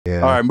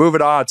Yeah. All right,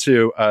 moving on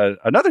to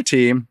another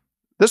team.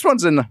 This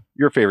one's in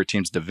your favorite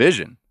team's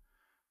division.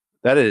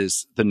 That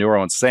is the New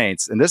Orleans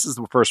Saints. And this is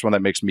the first one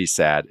that makes me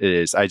sad.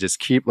 I just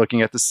keep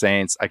looking at the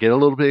Saints. I get a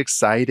little bit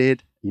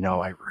excited.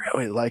 I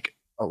really like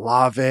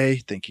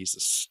Olave. Think he's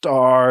a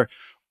star.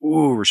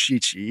 Ooh,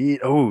 Rashid Shaheed.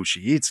 Oh,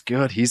 Shaheed's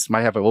good. He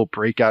might have a little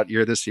breakout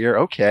year this year.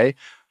 Okay.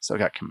 So I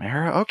got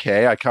Kamara.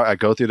 Okay. I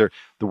go through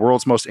the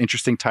world's most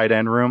interesting tight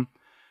end room.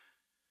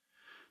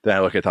 Then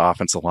I look at the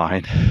offensive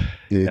line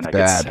and I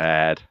get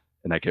sad.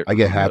 And I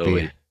get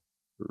happy.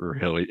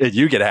 Really?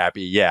 You get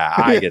happy. Yeah,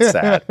 I get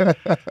sad.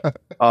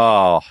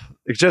 Oh,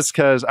 just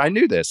because I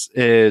knew this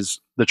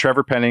is the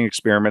Trevor Penning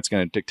experiment's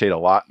going to dictate a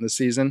lot in the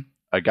season.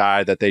 A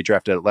guy that they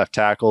drafted at left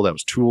tackle that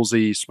was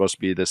toolsy, supposed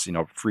to be this,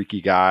 freaky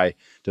guy,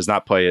 does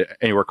not play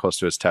anywhere close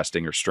to his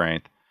testing or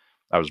strength.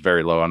 I was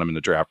very low on him in the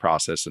draft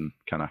process, and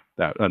kind of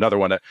that another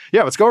one that,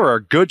 let's go over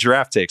our good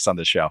draft takes on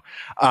this show.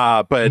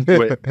 But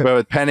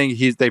with Penning,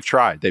 they've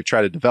tried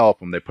to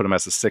develop him. They put him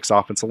as a 6th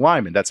offensive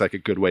lineman. That's like a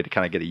good way to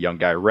kind of get a young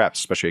guy reps,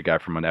 especially a guy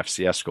from an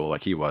FCS school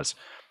like he was.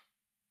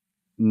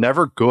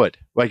 Never good.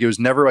 Like it was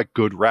never like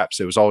good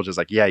reps. It was all just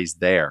like, he's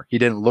there. He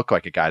didn't look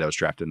like a guy that was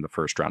drafted in the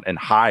first round and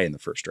high in the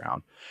first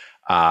round.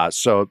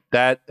 So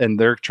that, and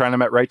they're trying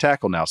him at right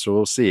tackle now. So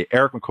we'll see.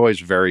 Eric McCoy is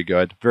very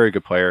good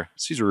player.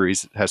 Cesar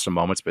Ruiz has some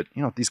moments, but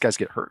these guys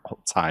get hurt all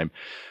the time.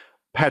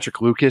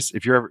 Patrick Lucas,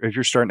 if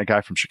you're starting a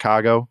guy from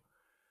Chicago,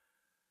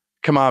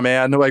 come on,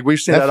 man. Like we've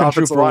seen that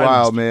offensive line for a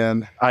while,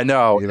 man. I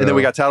know. And then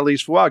we got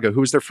Tadalise Fuaga, who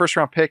was their first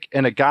round pick,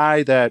 and a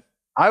guy that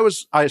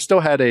I still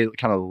had a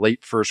kind of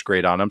late first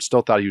grade on him.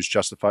 Still thought he was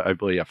justified. I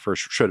believe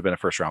should have been a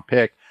first round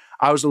pick.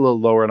 I was a little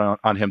lower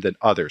on him than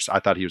others. I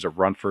thought he was a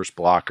run first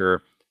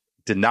blocker.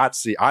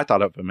 I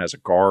thought of him as a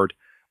guard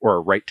or a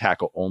right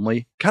tackle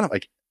only. Kind of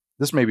like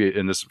this, maybe,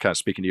 and this is kind of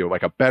speaking to you,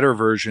 like a better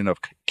version of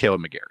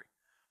Caleb McGarry.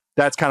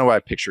 That's kind of what I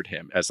pictured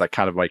him as, like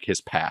kind of like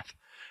his path,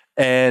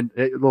 and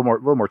a little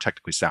more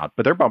technically sound.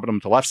 But they're bumping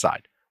him to left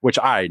side, which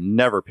I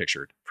never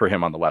pictured for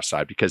him on the left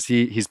side because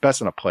he's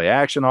best in a play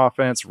action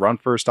offense, run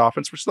first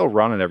offense. We're still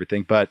running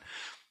everything, but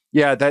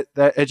that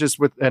it just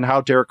and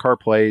how Derek Carr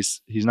plays,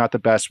 he's not the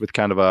best with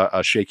kind of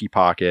a shaky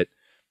pocket.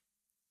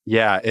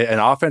 Yeah, an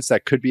offense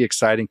that could be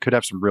exciting, could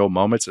have some real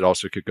moments. It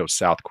also could go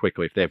south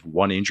quickly if they have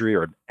one injury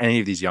or any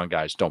of these young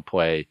guys don't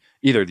play.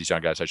 Either of these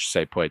young guys, I should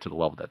say, play to the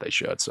level that they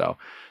should. So,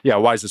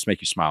 why does this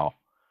make you smile,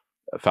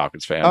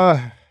 Falcons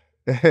fan?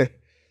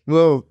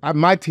 Well,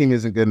 my team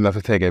isn't good enough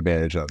to take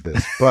advantage of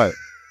this, but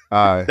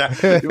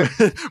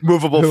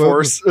movable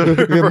force,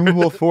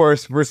 movable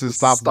force versus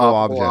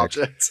stoppable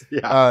objects.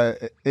 Yeah,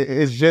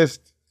 it's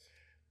just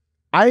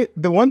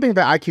the one thing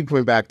that I keep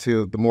coming back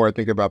to the more I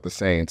think about the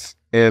Saints,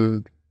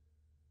 and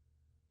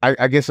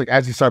I guess like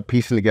as you start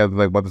piecing together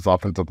like what this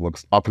offensive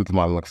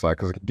line looks like,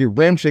 because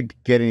Ramchick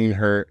getting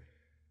hurt,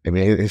 I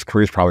mean his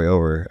career's probably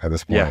over at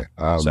this point.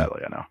 Yeah,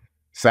 sadly, I know.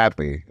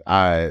 Sadly,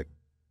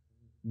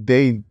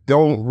 they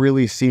don't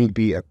really seem to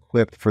be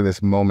equipped for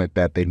this moment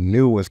that they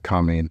knew was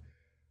coming.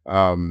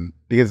 Because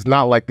it's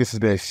not like this has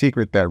been a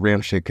secret that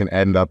Ramchick can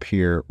end up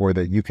here or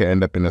that you can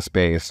end up in a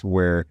space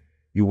where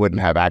you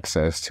wouldn't have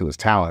access to his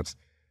talents.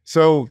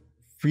 So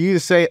for you to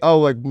say,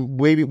 like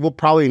maybe we'll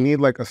probably need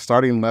like a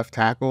starting left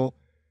tackle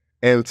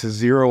and to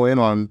zero in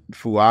on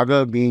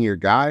Fuaga being your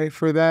guy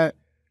for that,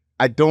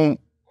 I don't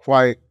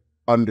quite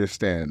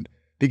understand.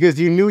 Because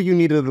you knew you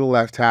needed a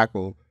left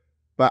tackle,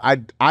 but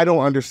I don't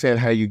understand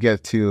how you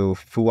get to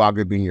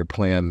Fuaga being your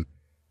plan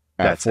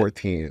at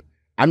 14.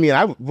 I mean,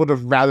 I would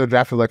have rather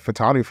drafted like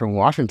Fatani from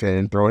Washington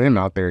and thrown him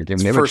out there and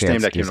given him a chance. First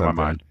name that came to my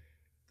mind.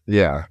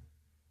 Yeah.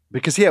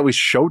 Because he at least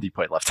showed he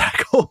played left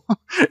tackle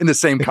in the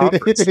same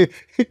conference.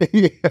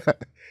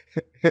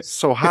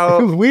 So how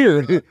it was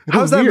weird.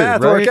 How's that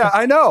math work out?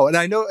 I know. And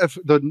I know if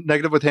the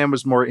negative with him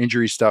was more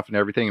injury stuff and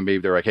everything, and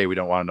maybe they're like, hey, we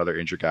don't want another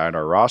injured guy on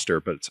our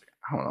roster. But it's like,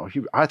 I don't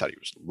know. I thought he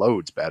was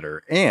loads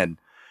better. And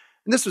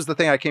this was the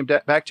thing I came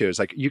back to is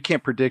like, you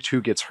can't predict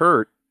who gets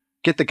hurt.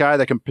 Get the guy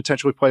that can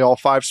potentially play all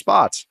 5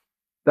 spots.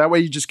 That way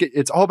you just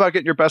it's all about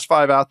getting your best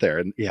 5 out there.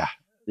 And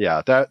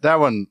that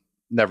one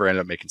never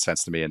ended up making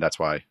sense to me. And that's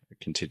why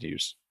it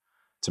continues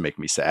to make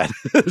me sad.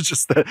 It's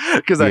just that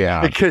because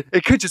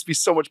it could just be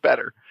so much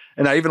better.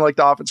 And I even like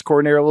the offense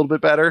coordinator a little bit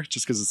better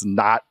just because it's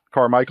not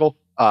Carmichael.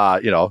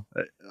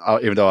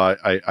 Even though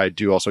I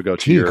do also go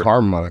to your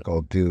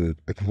Carmichael, dude.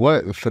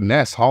 What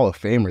finesse Hall of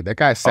Famer. That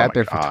guy sat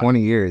there for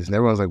 20 years and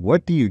everyone's like,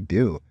 what do you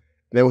do?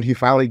 And then when he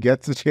finally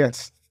gets a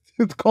chance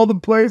to call the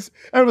plays,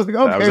 everyone's like,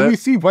 okay, we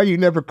see why you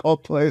never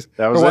called plays.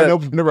 That was why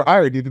nobody never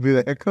hired you to be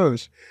the head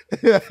coach.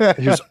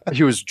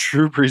 he was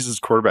Drew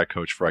Brees' quarterback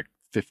coach for like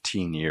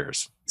 15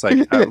 years. It's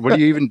like, what do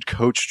you even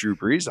coach Drew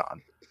Brees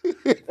on?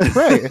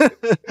 Right.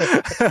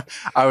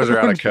 I was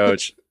around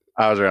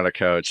a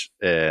coach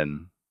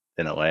in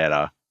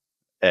Atlanta,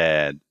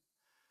 and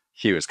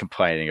he was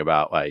complaining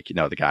about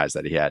the guys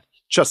that he had,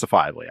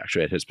 justifiably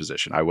actually at his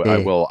position. I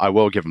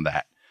will give him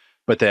that.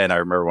 But then I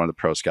remember one of the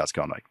pro scouts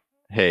going like,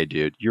 hey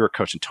dude, you were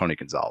coaching Tony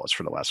Gonzalez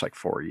for the last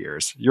 4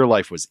 years. Your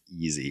life was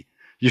easy.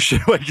 You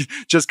should like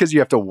just because you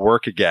have to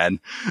work again.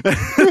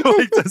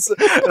 Like this, and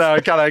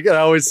it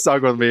always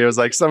stuck with me. It was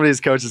like some of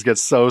these coaches get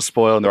so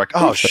spoiled, and they're like,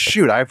 "Oh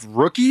shoot, I have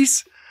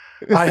rookies.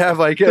 I have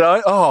like,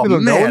 oh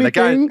man, the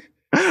guy.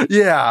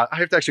 Yeah, I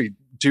have to actually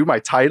do my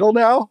title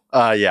now.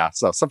 Yeah.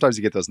 So sometimes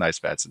you get those nice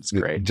vets, and it's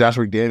great. Josh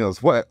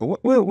McDaniels.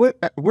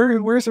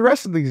 Where's the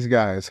rest of these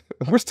guys?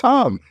 Where's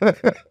Tom?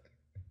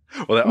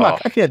 Well,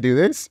 I can't do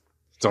this.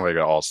 Don't make it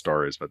all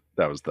stories, but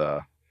that was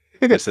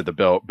they said the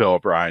Bill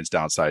O'Brien's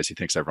downsized. He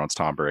thinks everyone's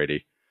Tom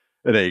Brady.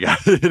 And there you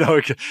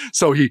go.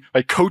 So he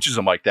like coaches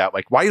them like that.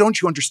 Like, why don't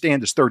you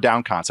understand this third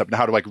down concept and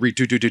how to like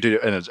do?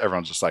 And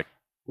everyone's just like,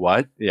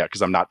 what? Yeah,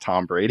 because I'm not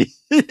Tom Brady.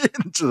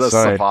 To the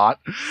savant.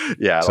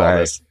 Yeah, all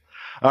this.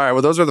 All right.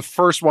 Well, those are the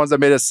first ones that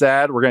made us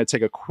sad. We're going to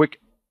take a quick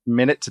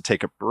minute to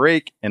take a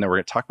break, and then we're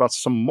going to talk about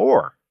some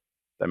more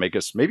that make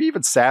us maybe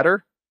even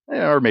sadder,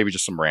 or maybe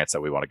just some rants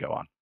that we want to go on.